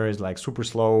speedometer is like super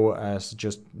slow,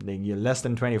 just less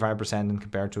than 25% and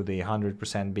compared to the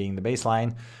 100% being the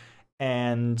baseline.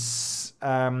 And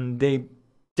the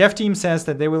dev team says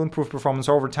that they will improve performance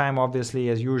over time, obviously,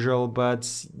 as usual,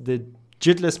 but the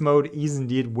jitless mode is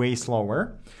indeed way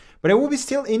slower. But it will be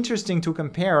still interesting to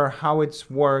compare how it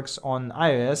works on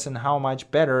iOS and how much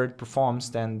better it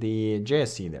performs than the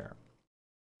JSC there.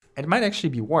 It might actually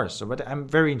be worse, but I'm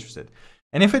very interested.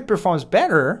 And if it performs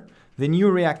better, the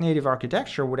new React Native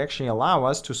architecture would actually allow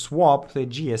us to swap the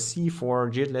GSC for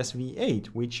jitless V8,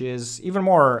 which is even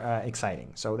more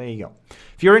exciting. So there you go.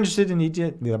 If you're interested in it,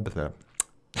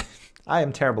 I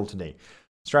am terrible today.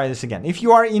 Let's try this again. If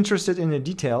you are interested in the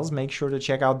details, make sure to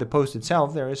check out the post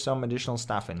itself. There is some additional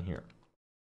stuff in here.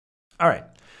 All right.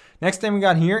 Next thing we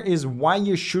got here is why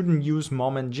you shouldn't use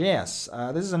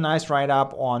Moment.js. This is a nice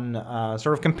write-up on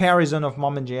sort of comparison of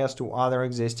Moment.js to other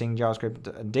existing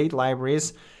JavaScript date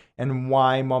libraries, and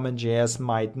why Moment.js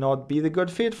might not be the good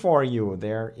fit for you.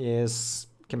 There is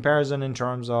comparison in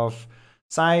terms of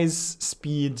size,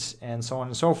 speed, and so on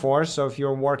and so forth. So if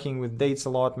you're working with dates a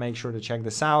lot, make sure to check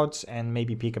this out and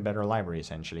maybe pick a better library,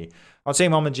 essentially. I would say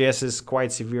Moment.js is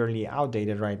quite severely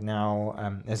outdated right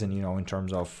now, as in, in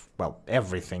terms of, well,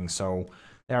 everything. So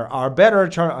there are better...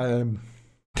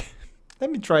 Let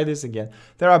me try this again.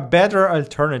 There are better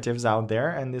alternatives out there,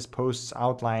 and this posts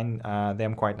outline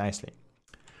them quite nicely.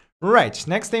 Right,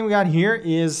 next thing we got here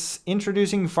is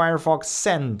introducing Firefox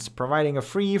Send, providing a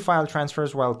free file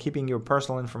transfers while keeping your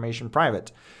personal information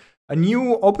private. A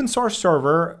new open source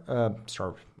service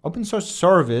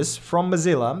from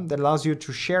Mozilla that allows you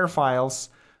to share files,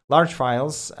 large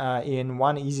files, in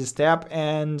one easy step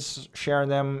and share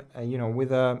them,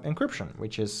 with encryption,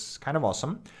 which is kind of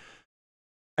awesome.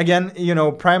 Again,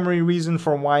 primary reason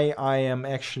for why I am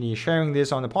actually sharing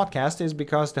this on the podcast is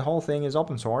because the whole thing is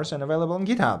open source and available on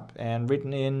GitHub and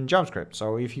written in JavaScript.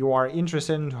 So if you are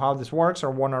interested in how this works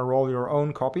or want to roll your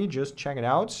own copy, just check it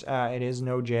out. It is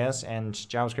Node.js and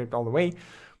JavaScript all the way,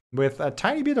 with a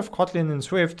tiny bit of Kotlin and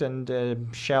Swift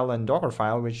and Shell and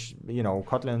Dockerfile, which,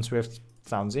 Kotlin and Swift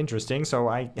sounds interesting. So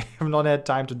I have not had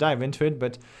time to dive into it,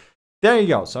 but there you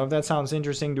go. So if that sounds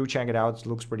interesting, do check it out. It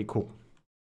looks pretty cool.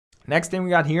 Next thing we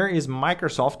got here is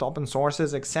Microsoft open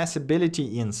sources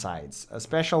Accessibility Insights, a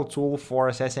special tool for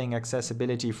assessing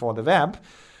accessibility for the web.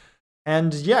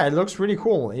 And yeah, it looks really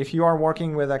cool. If you are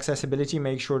working with accessibility,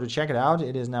 make sure to check it out.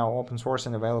 It is now open source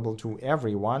and available to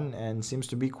everyone and seems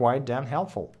to be quite damn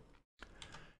helpful.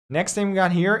 Next thing we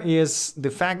got here is the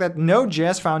fact that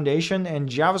Node.js Foundation and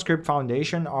JavaScript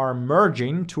Foundation are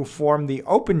merging to form the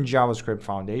Open JavaScript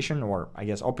Foundation, or I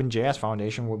guess OpenJS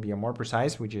Foundation would be more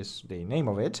precise, which is the name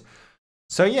of it.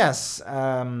 So yes,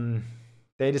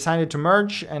 they decided to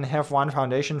merge and have one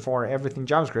foundation for everything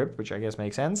JavaScript, which I guess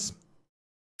makes sense.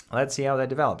 Let's see how that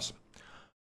develops.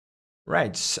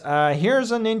 Right,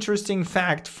 here's an interesting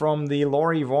fact from the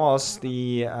Laurie Voss,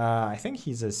 I think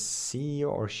he's a CEO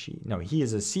or she, no, he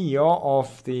is a CEO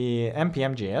of the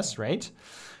npm.js, right?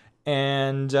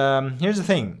 And here's the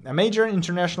thing, a major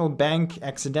international bank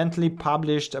accidentally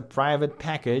published a private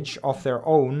package of their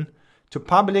own to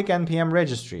public npm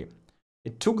registry.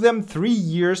 It took them 3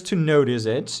 years to notice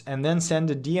it and then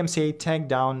send a DMCA tag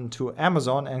down to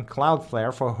Amazon and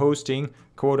Cloudflare for hosting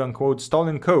quote-unquote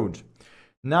stolen code.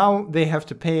 Now they have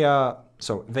to pay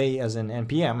so they as in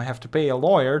NPM have to pay a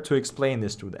lawyer to explain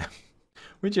this to them,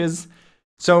 which is,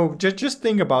 so just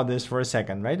think about this for a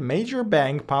second, right? A major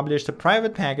bank published a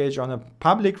private package on a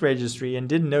public registry and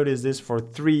didn't notice this for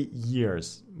 3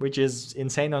 years, which is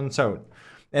insane on its own.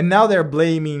 And now they're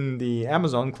blaming the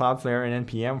Amazon, Cloudflare, and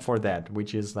NPM for that,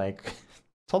 which is like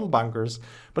total bunkers.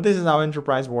 But this is how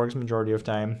enterprise works majority of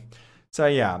time. So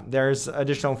yeah, there's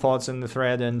additional thoughts in the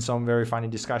thread and some very funny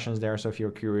discussions there. So if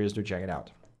you're curious, do check it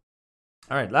out.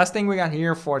 All right, last thing we got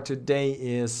here for today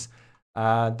is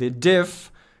the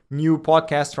Diff new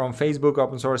podcast from Facebook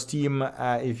open source team.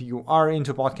 If you are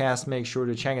into podcasts, make sure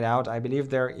to check it out. I believe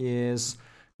there is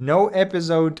no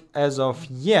episode as of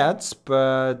yet,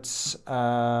 but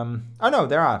oh no,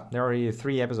 there are already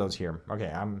 3 episodes here. Okay,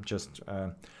 I'm just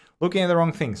looking at the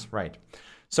wrong things, right?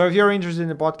 So if you're interested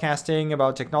in podcasting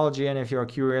about technology and if you're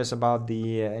curious about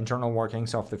the internal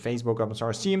workings of the Facebook open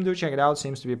source team, do check it out.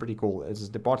 Seems to be pretty cool.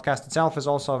 The podcast itself is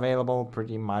also available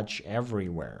pretty much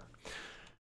everywhere.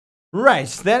 Right,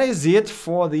 that is it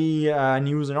for the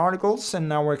news and articles, and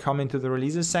now we're coming to the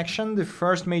releases section. The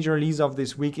first major release of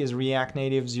this week is React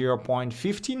Native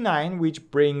 0.59, which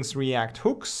brings React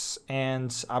hooks and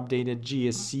updated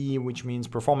GSC, which means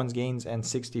performance gains and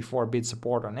 64-bit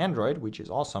support on Android, which is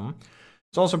awesome.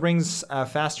 It also brings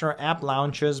faster app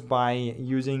launches by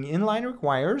using inline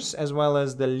requires, as well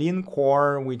as the Lean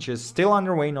core, which is still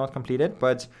underway, not completed,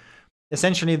 but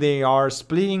essentially they are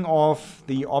splitting off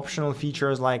the optional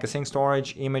features like async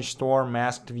storage, image store,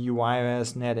 masked view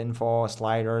iOS, net info,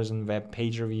 sliders, and web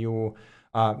pager view,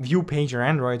 view pager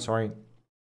Android, sorry,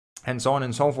 and so on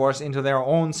and so forth into their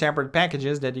own separate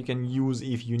packages that you can use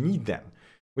if you need them,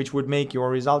 which would make your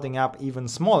resulting app even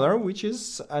smaller, which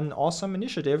is an awesome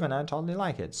initiative, and I totally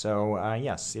like it. So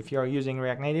yes, if you're using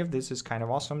React Native, this is kind of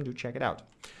awesome. Do check it out.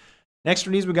 Next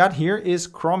release we got here is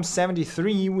Chrome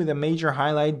 73, with a major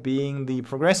highlight being the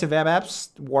progressive web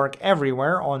apps work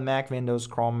everywhere on Mac, Windows,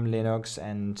 Chrome, Linux,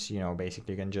 and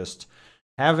basically you can just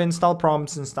have install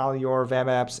prompts, install your web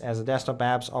apps as a desktop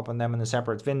apps, open them in a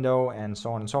separate window, and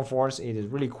so on and so forth. It is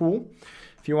really cool.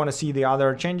 If you want to see the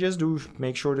other changes, do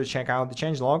make sure to check out the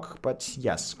changelog. But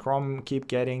yes, Chrome keep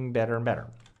getting better and better.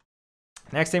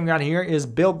 Next thing we got here is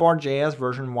Billboard.js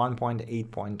version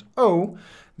 1.8.0.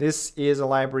 This is a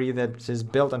library that is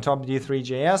built on top of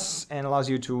D3.js and allows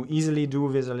you to easily do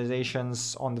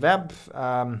visualizations on the web.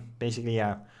 Basically,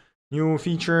 new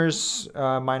features,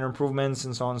 minor improvements,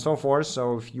 and so on and so forth.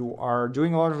 So if you are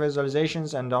doing a lot of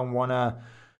visualizations and don't want to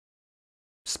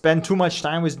spend too much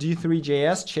time with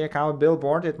D3.js, check out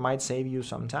Billboard. It might save you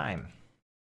some time.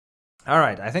 All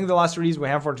right, I think the last release we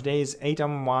have for today is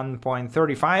Atom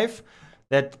 1.35.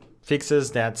 That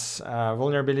fixes that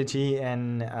vulnerability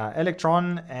in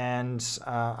Electron and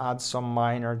adds some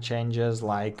minor changes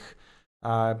like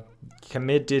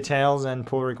commit details and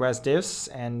pull request diffs.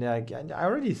 And I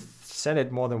already said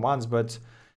it more than once, but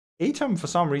Atom for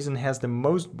some reason has the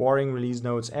most boring release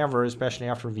notes ever, especially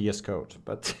after VS Code.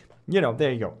 But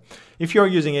there you go. If you're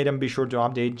using Atom, be sure to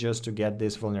update just to get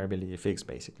this vulnerability fixed,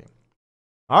 basically.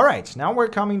 All right, now we're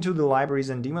coming to the libraries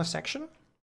and demos section.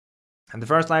 And the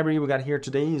first library we got here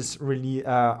today is really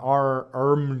I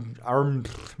don't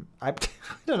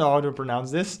know how to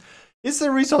pronounce this. It's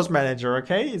a resource manager,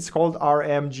 okay? It's called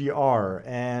RMGR,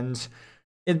 and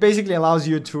it basically allows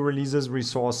you to release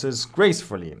resources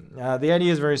gracefully. The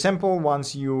idea is very simple.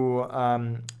 Once you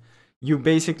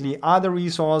basically add a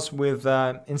resource with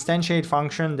an instantiate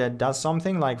function that does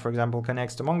something, like for example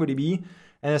connects to MongoDB,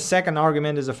 and a second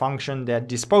argument is a function that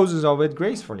disposes of it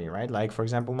gracefully, right? Like for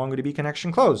example MongoDB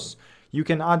connection close. You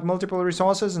can add multiple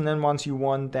resources, and then once you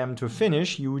want them to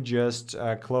finish, you just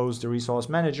close the resource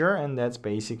manager, and that's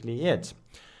basically it.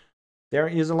 There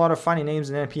is a lot of funny names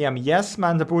in NPM. Yes,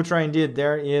 Mantaputra, indeed,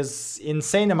 there is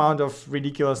insane amount of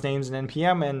ridiculous names in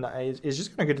NPM, and it's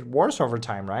just going to get worse over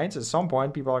time, right? At some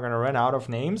point, people are going to run out of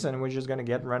names, and we're just going to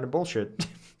get random bullshit.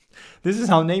 This is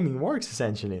how naming works,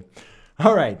 essentially.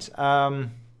 All right.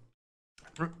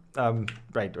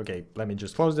 Right, okay, let me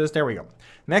just close this. There we go.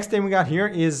 Next thing we got here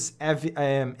is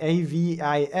avif.js,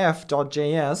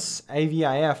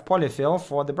 avif polyfill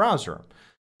for the browser.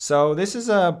 So this is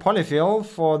a polyfill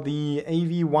for the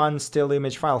AV1 still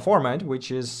image file format,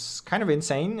 which is kind of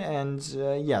insane. And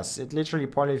yes, it literally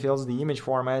polyfills the image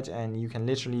format, and you can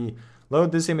literally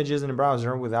load these images in the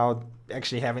browser without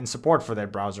actually having support for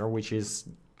that browser, which is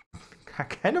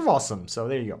kind of awesome. So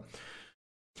there you go.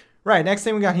 Right, next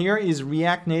thing we got here is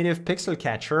React Native Pixel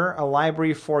Catcher, a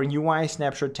library for UI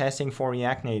snapshot testing for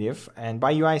React Native. And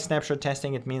by UI snapshot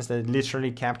testing, it means that it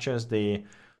literally captures the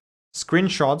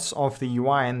screenshots of the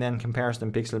UI and then compares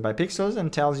them pixel by pixels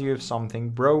and tells you if something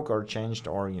broke or changed,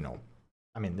 or, you know,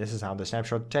 I mean, this is how the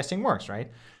snapshot testing works,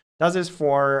 right? Does this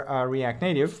for React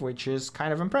Native, which is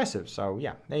kind of impressive. So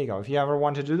yeah, there you go. If you ever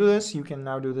wanted to do this, you can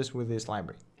now do this with this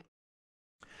library.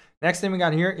 Next thing we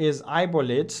got here is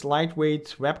Iodide,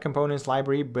 lightweight web components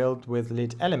library built with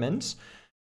lit elements.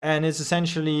 And it's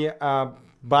essentially a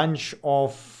bunch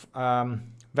of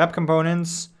web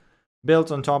components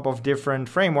built on top of different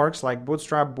frameworks like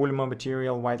Bootstrap, Bulma,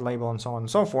 Material, White Label, and so on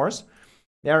and so forth.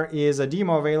 There is a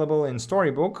demo available in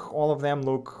Storybook. All of them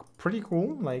look pretty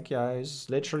cool. Like it's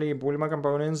literally Bulma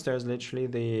components. There's literally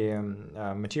the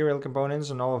Material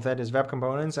components, and all of that is web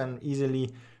components and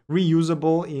easily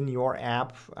reusable in your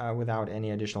app without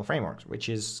any additional frameworks, which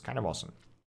is kind of awesome.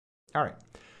 All right.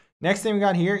 Next thing we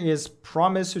got here is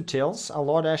Promise Utils, a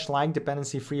Lodash-like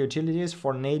dependency-free utilities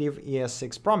for native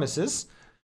ES6 promises.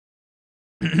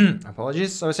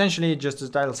 Apologies. So essentially, just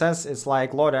as the title says, it's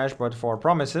like Lodash, but for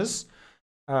promises.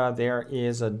 There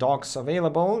is a docs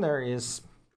available. There is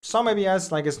some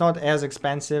ABS, like it's not as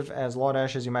expensive as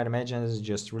Lodash as you might imagine. It's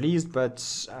just released,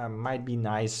 but might be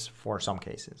nice for some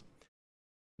cases.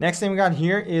 Next thing we got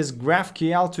here is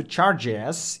GraphQL to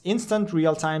Chart.js, instant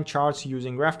real-time charts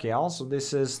using GraphQL. So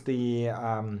this is the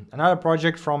another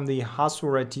project from the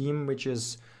Hasura team, which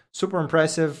is super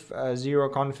impressive. Zero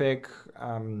config,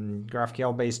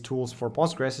 GraphQL-based tools for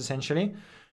Postgres, essentially.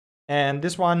 And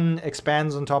this one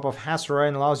expands on top of Hasura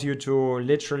and allows you to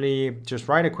literally just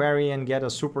write a query and get a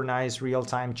super nice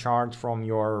real-time chart from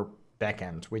your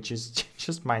backend, which is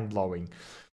just mind-blowing.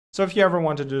 So if you ever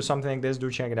want to do something like this,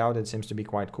 do check it out. It seems to be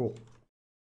quite cool.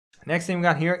 Next thing we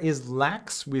got here is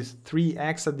Lax with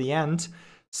 3x at the end.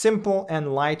 Simple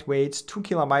and lightweight, 2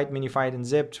 KB minified and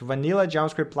zipped, vanilla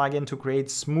JavaScript plugin to create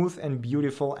smooth and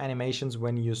beautiful animations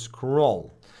when you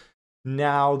scroll.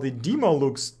 Now the demo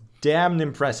looks damn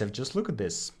impressive. Just look at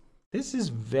this. This is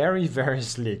very, very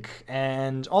slick,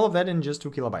 and all of that in just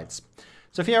 2 KB.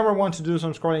 So if you ever want to do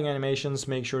some scrolling animations,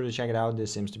 make sure to check it out.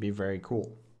 This seems to be very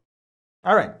cool.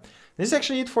 All right, this is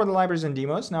actually it for the libraries and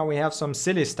demos. Now we have some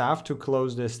silly stuff to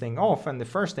close this thing off. And the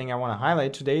first thing I want to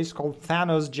highlight today is called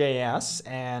Thanos.js,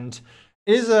 and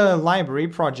it is a library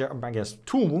project, I guess,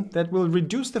 tool that will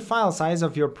reduce the file size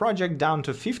of your project down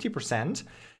to 50%.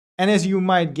 And as you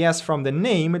might guess from the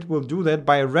name, it will do that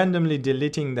by randomly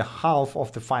deleting the half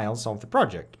of the files of the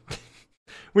project,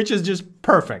 which is just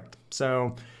perfect.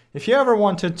 So if you ever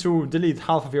wanted to delete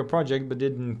half of your project but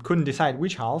couldn't decide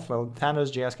which half, well,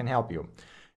 Thanos.js can help you.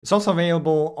 It's also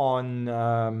available on,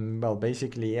 well,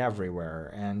 basically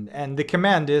everywhere. And the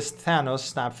command is Thanos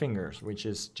snap fingers, which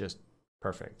is just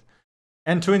perfect.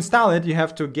 And to install it, you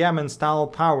have to gem install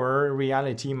power,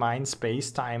 reality, mind,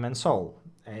 space, time, and soul.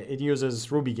 It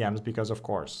uses Ruby gems because, of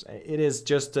course, it is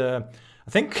just, I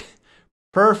think,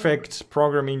 perfect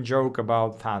programming joke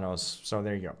about Thanos. So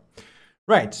there you go.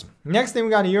 Right, next thing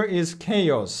we got here is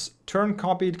Chaos. Turn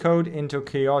copied code into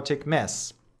chaotic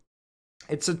mess.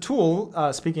 It's a tool,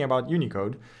 speaking about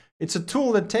Unicode, it's a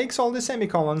tool that takes all the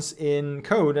semicolons in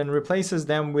code and replaces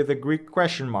them with a Greek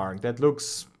question mark that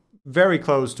looks very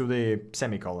close to the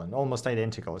semicolon, almost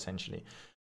identical essentially.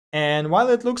 And while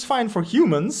it looks fine for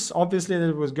humans, obviously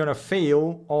it was gonna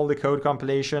fail all the code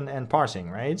compilation and parsing,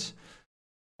 right?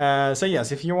 So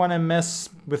yes, if you want to mess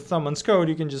with someone's code,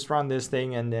 you can just run this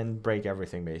thing and then break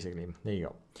everything, basically. There you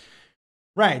go.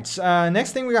 Right,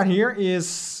 next thing we got here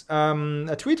is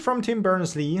a tweet from Tim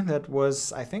Berners-Lee that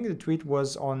was, I think the tweet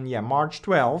was on, March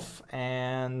 12th.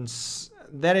 And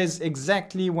that is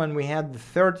exactly when we had the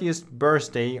 30th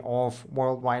birthday of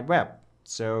World Wide Web.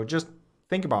 So just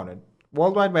think about it.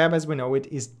 World Wide Web, as we know it,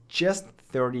 is just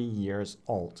 30 years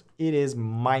old. It is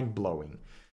mind-blowing.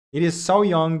 It is so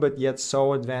young, but yet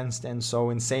so advanced and so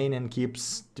insane, and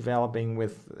keeps developing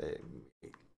with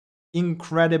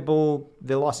incredible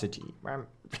velocity.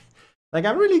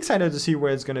 I'm really excited to see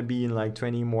where it's going to be in like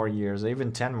 20 more years, or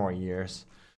even 10 more years.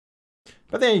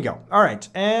 But there you go. All right,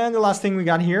 and the last thing we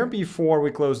got here before we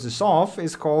close this off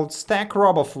is called Stack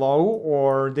Overflow,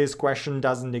 or this question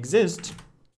doesn't exist.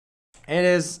 It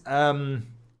is,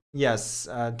 yes,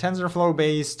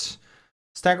 TensorFlow-based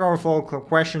Stack Overflow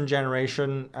question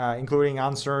generation, including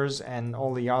answers and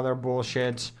all the other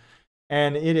bullshit.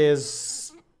 And it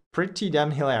is pretty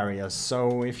damn hilarious.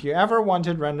 So if you ever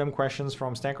wanted random questions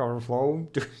from Stack Overflow,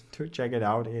 do check it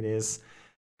out. It is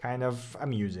kind of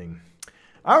amusing.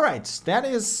 All right, that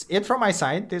is it from my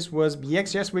side. This was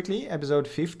BxJS Weekly, episode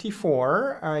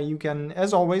 54. You can,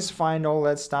 as always, find all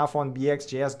that stuff on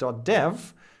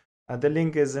bxjs.dev. The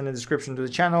link is in the description to the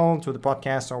channel, to the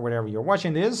podcast, or wherever you're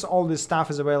watching this. All this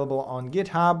stuff is available on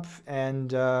GitHub.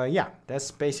 And yeah, that's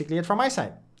basically it from my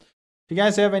side. If you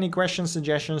guys have any questions,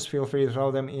 suggestions, feel free to throw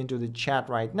them into the chat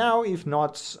right now. If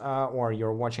not, or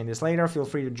you're watching this later, feel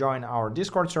free to join our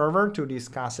Discord server to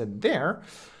discuss it there.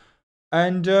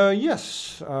 And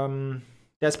yes,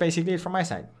 that's basically it from my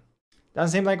side.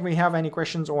 Doesn't seem like we have any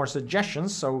questions or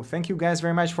suggestions. So thank you guys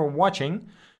very much for watching.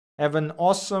 Have an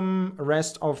awesome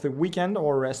rest of the weekend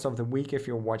or rest of the week if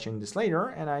you're watching this later.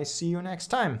 And I see you next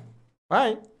time.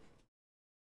 Bye.